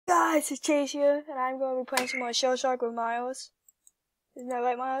guys, it's Chase here, and I'm going to be playing some more Shellshock with Miles. Isn't that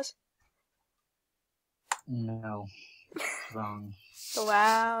right, Miles? No. Wrong.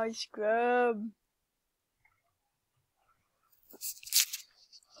 Wow, scrub.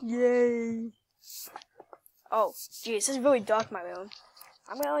 Yay. Oh, geez, this is really dark in my room.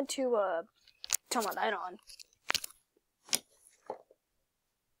 I'm going to, turn my light on.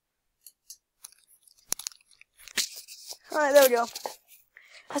 Alright, there we go.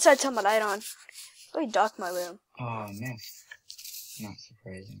 I tried to turn my light on. It's really dark in my room. Oh, I missed. Not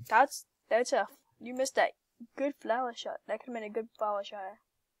surprising. That's a, you missed that good flower shot. That could have been a good flower shot.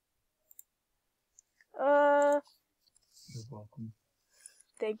 You're welcome.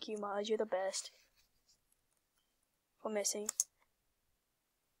 Thank you, Miles. You're the best. For missing.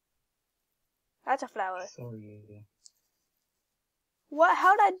 That's a flower. Sorry. What?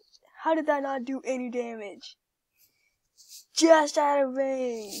 How did that not do any damage? Just out of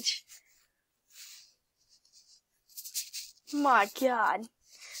range. My God.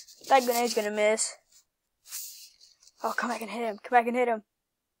 That grenade's gonna miss. Oh, come back and hit him. Come back and hit him.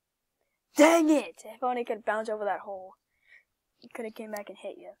 Dang it! If only it could bounce over that hole. He could have came back and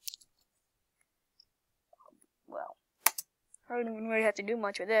hit you. Well, I don't even really have to do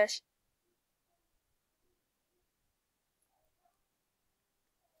much with this.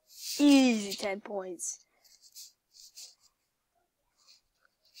 Easy 10 points.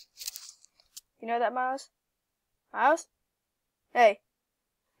 You know that, Miles? Miles? Hey.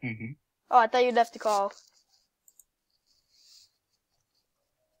 Oh, I thought you left the call.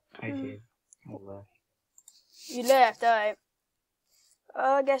 I did. I left. You left, alright.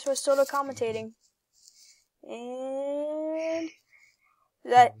 I guess we're solo commentating. And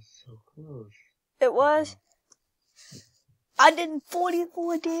that was so close. It was? I did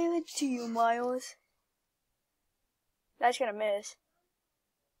 44 damage to you, Miles. That's gonna miss.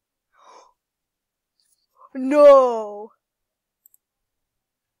 No!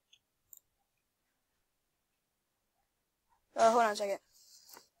 Hold on a second.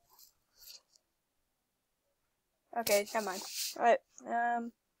 Okay, never mind. Alright,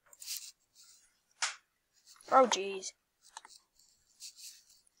 oh, jeez.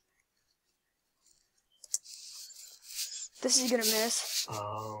 This is gonna miss.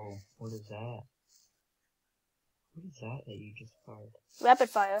 Oh, what is that? What is that you just fired? Rapid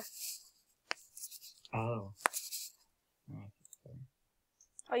fire. Oh.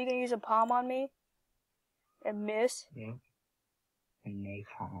 Are you gonna use a palm on me? And miss? Yep. A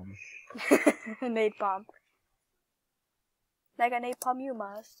napalm. Napalm. Like a napalm you,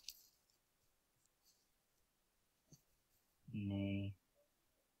 Miles. Nay.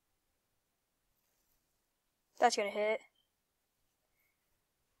 That's gonna hit.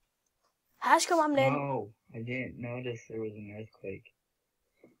 How's come I'm landing? No, I didn't notice there was an earthquake.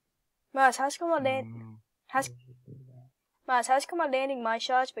 Miles, how's come I'm landing? Miles, how's come I'm landing my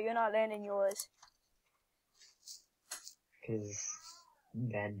shots, but you're not landing yours? 'Cause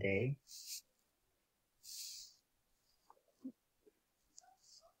that day.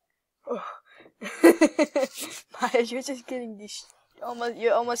 Oh. Miles, you're just getting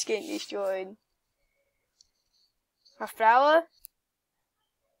you're almost getting destroyed. A flower?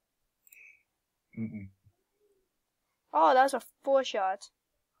 Oh, that was a 4 shot.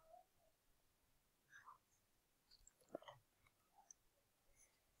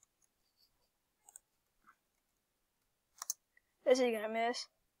 This is gonna miss.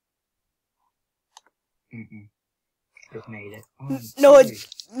 It made it. Oh, no,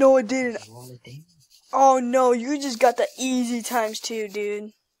 it didn't. Oh no, you just got the easy ×2,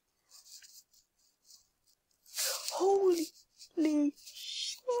 dude. Holy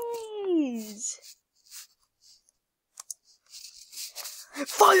jeez.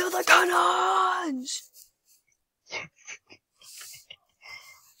 Fire the cannons!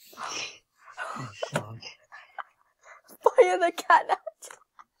 Fire the cannons!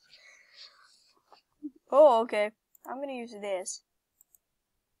 Oh, okay. I'm gonna use this.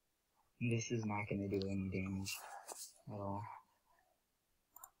 This is not gonna do any damage at all.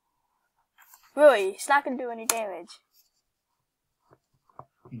 Really? It's not gonna do any damage.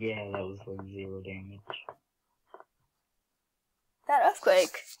 Yeah, that was like 0 damage. That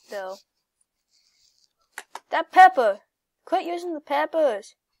earthquake, though. That pepper! Quit using the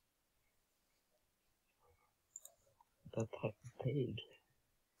peppers! The Peppa Pig.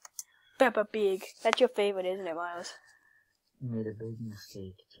 Peppa Pig. That's your favorite, isn't it, Miles? You made a big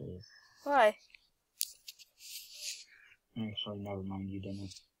mistake, Chase. Why? Actually, never mind, you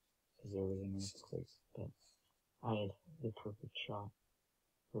didn't. Because there was an earthquake. But I had the perfect shot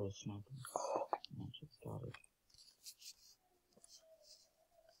for a sniper. And I just got it.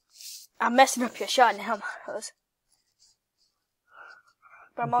 I'm messing up your shot now, Miles.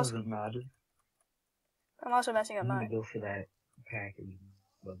 But It doesn't matter. I'm also messing up I'm mine. gonna go for that package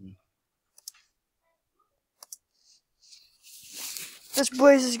button. This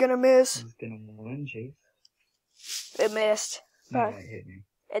Blaze is gonna miss. He's gonna win, Chase. It missed. No, it hit me.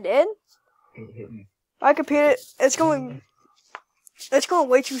 It did? It hit me. My computer, it's going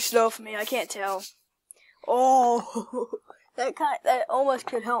way too slow for me. I can't tell. Oh, that almost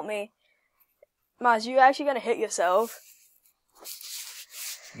could help me. Maz, you actually gonna hit yourself?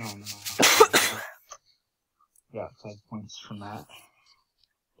 No. Got 5 points from that.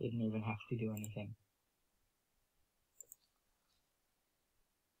 Didn't even have to do anything.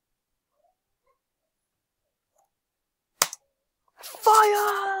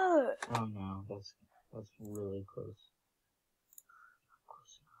 Fire! Oh no, that's really close.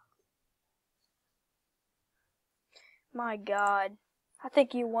 My God, I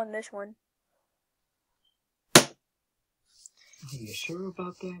think you won this one. Are you sure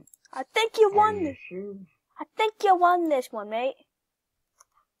about that? I think you won. Are you sure? I think you won this one, mate.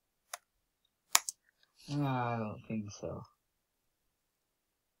 I don't think so.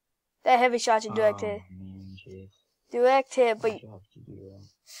 That heavy shot's a direct hit. Oh man, jeez. Direct hit, but Why'd you have to do that?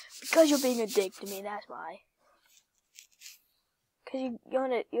 because you're being a dick to me, that's why. Because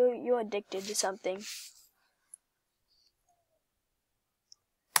you're addicted to something.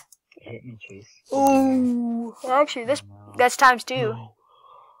 Hit me, Chase. Ooh, actually, that's times 2. No.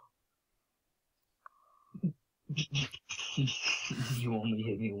 You only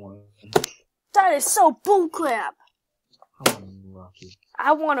hit me once. That is so bullcrap. How unlucky.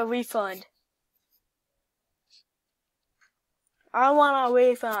 I want a refund. I want a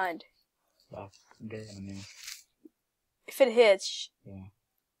refund. That's good, man. If it hits. Yeah.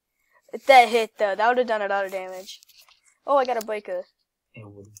 If that hit, though, that would have done a lot of damage. Oh, I got a breaker. It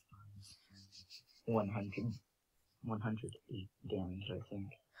would have done 108 damage, I think.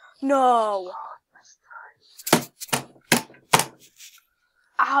 No.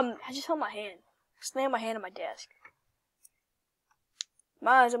 I just held my hand. Slammed my hand on my desk.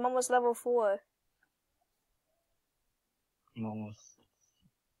 Miles, I'm almost level 4. I'm almost.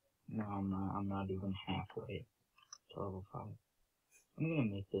 No, I'm not even halfway to level 5. I'm gonna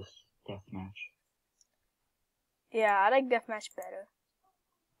make this deathmatch. Yeah, I like deathmatch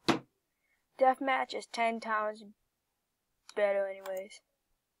better. Deathmatch is 10 times better anyways.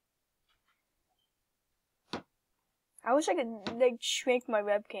 I wish I could, like, shrink my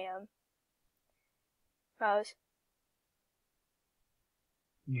webcam. Miles.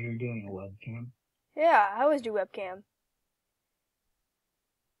 You're doing a webcam? Yeah, I always do webcam.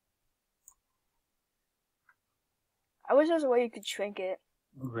 I wish there was a way you could shrink it.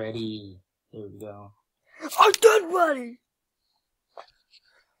 Ready. There we go. I'm done ready!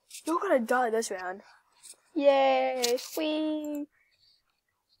 You're gonna die this round. Yay! Whee!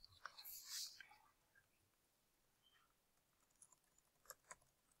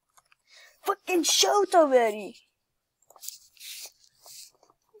 Fucking shoot already!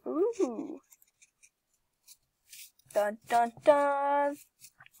 Ooh. Dun dun dun.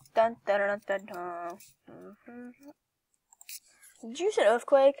 Dun dun dun dun dun. Did you say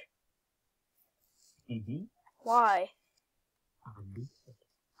earthquake? Mm-hmm. Why?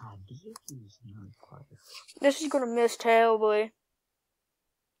 This is gonna miss terribly.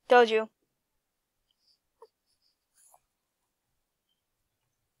 Told you.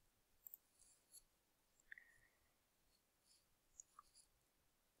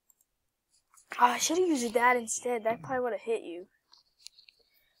 Oh, I should have used that instead. That probably would have hit you.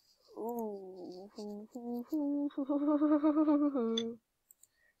 Ooh.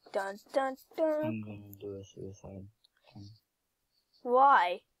 Dun dun dun. I'm gonna do a suicide.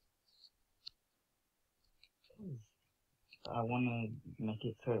 Why? I wanna make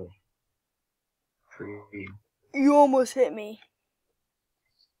it fair. For you. You almost hit me.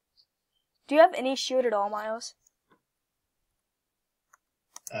 Do you have any shield at all, Miles?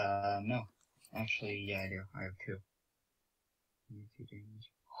 No. Actually, yeah, I do. I have 2. 2 damage.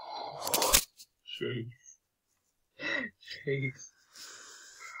 Chase.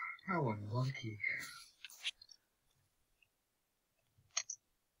 How unlucky.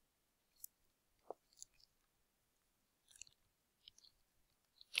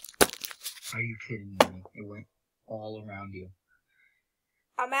 Are you kidding me? It went all around you.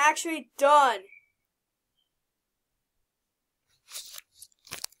 I'm actually done.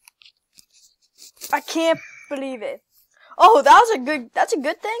 I can't believe it. Oh, that's a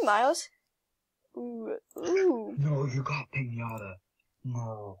good thing, Miles. Ooh, ooh. No, you got pinata.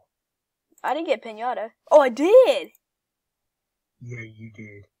 No. I didn't get pinata. Oh, I did. Yeah, you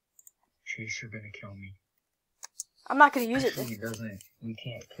did. Chase, you're gonna kill me. I'm not gonna use Actually, it. You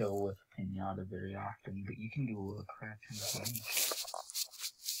can't kill with pinata very often, but you can do a crap ton of damage.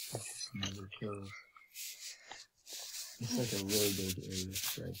 It just never kills. It's like a really big area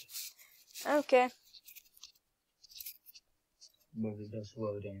strike. Okay. But it does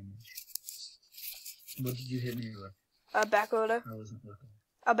low damage. What did you hit me with? A back roller. I wasn't looking.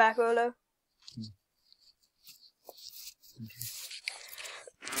 A back roller. Okay.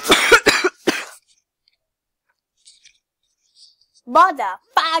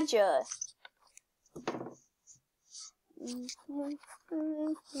 Motherfucker!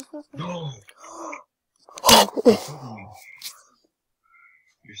 No!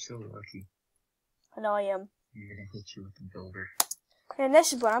 You're so lucky. I know I am. I'm gonna hit you with the builder. And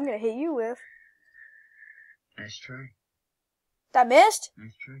this is what I'm gonna hit you with. Nice try. That missed?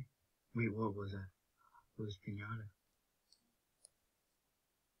 Nice try. Wait, what was that? It was pinata.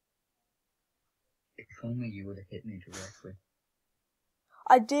 If only you would have hit me directly.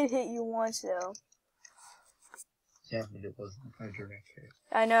 I did hit you once though. Yeah, but it wasn't a direct hit.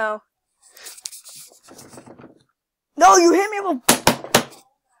 I know. No, you hit me with a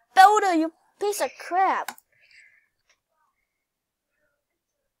builder, you piece of crap.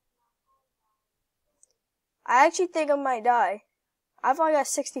 I actually think I might die. I've only got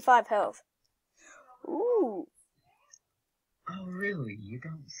 65 health. Ooh. Oh, really? You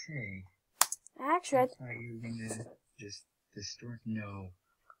don't say. Actually, I thought you were gonna just distort. No.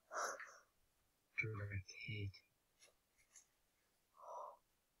 Direct hit.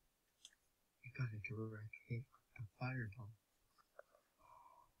 You got a direct hit. A fireball.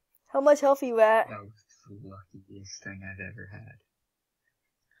 how much health are you at? That was the luckiest thing I've ever had.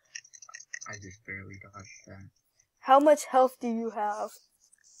 I just barely dodged that. How much health do you have?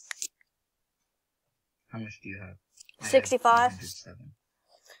 How much do you have? 65. 107.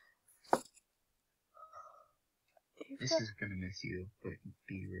 This is gonna miss you, but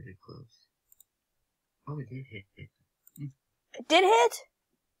be really close. Oh, it did hit it. It did hit?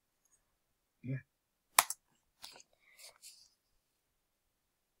 Yeah.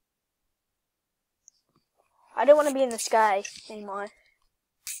 I don't want to be in the sky anymore.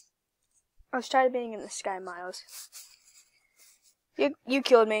 I was tired of being in the sky, Miles. You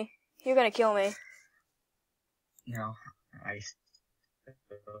killed me. You're gonna kill me. No, I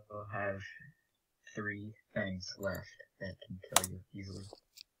still have 3 things left that can kill you easily.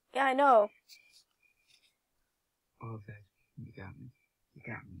 Yeah, I know. Oh, that you got me. You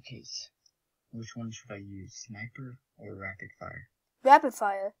got me, Case. Which one should I use, sniper or rapid fire? Rapid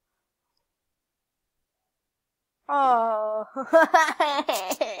fire. Oh.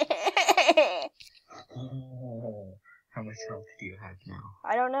 Oh, how much health do you have now?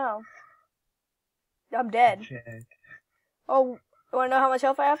 I don't know. I'm dead. Check. Oh, you wanna know how much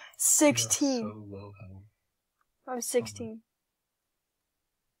health I have? You 16. have so low health. I'm 16.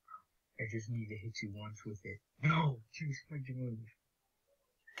 I just need to hit you once with it. No! Jeez, why'd you move?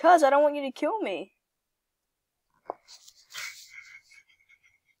 Cause I don't want you to kill me.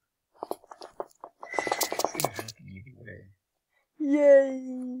 It's gonna happen either way.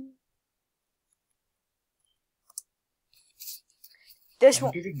 Yay. This I'm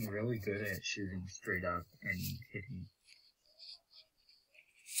one. getting really good at shooting straight up and hitting.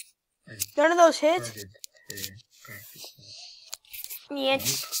 None of those hits? Started to practice that. Yeah. Nope.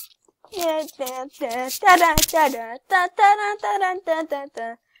 Yeah.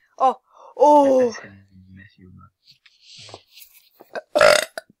 Da. Oh. Oh. That's gonna mess you up.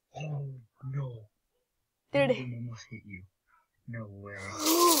 Oh no! Did One of it? them almost hit you. No way.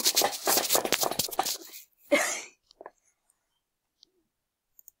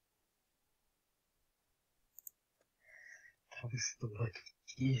 That was the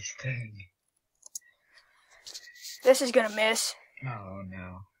luckiest thing. This is gonna miss. Oh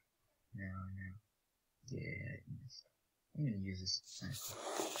no. No. Yeah, it missed. I'm gonna use this sniper.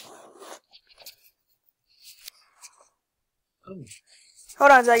 Oh,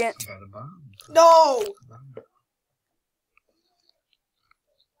 Hold on a second. I got a bomb. No! Bomb.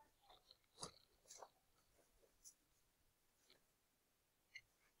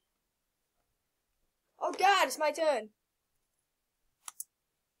 Oh god, it's my turn.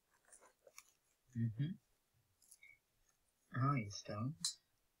 Mm-hmm. Oh, you stoned?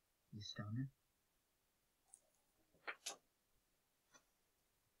 You stoner?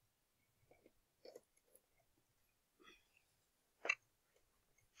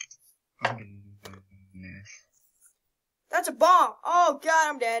 I'm gonna miss. That's a bomb. Oh god,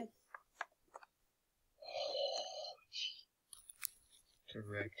 I'm dead.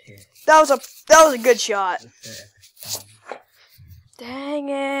 Direct hit. That was a good shot. With the Dang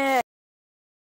it.